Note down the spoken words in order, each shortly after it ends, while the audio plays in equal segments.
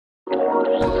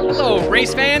Hello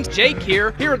race fans, Jake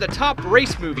here. Here are the top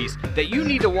race movies that you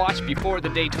need to watch before the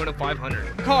Daytona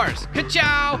 500. Cars,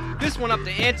 ka-chow! This one up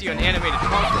the ante on animated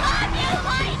content.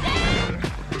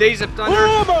 Days of Thunder. Where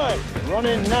am I?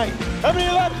 Running night. How many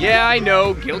laps? Yeah, I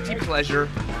know, guilty pleasure.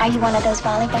 Are you one of those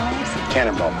volleyballers?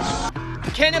 Cannonballs.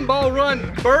 Cannonball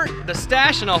Run, Bert, The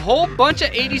Stash, and a whole bunch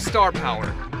of 80s star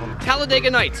power. Talladega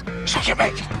Nights. Shake it,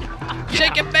 bake.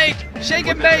 Shake and bake! Shake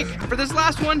and bake! For this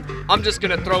last one, I'm just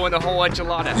gonna throw in the whole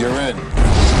enchilada. You're in.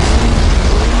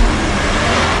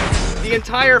 The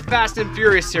entire Fast and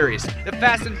Furious series. The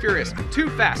Fast and Furious, Too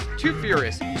Fast, Too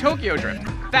Furious, Tokyo Drift,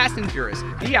 Fast and Furious,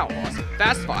 The Outlaws,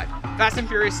 Fast 5, Fast and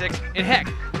Furious 6, and heck,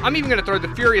 I'm even gonna throw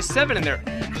the Furious 7 in there.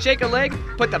 Shake a leg,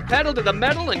 put the pedal to the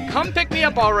metal, and come pick me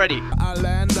up already.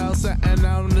 Orlando sitting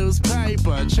on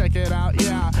newspaper, check it out,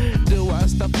 yeah, do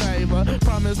us the favor,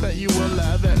 promise that you will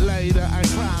love it later, I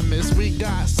promise, we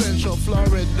got Central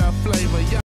Florida flavor, yeah.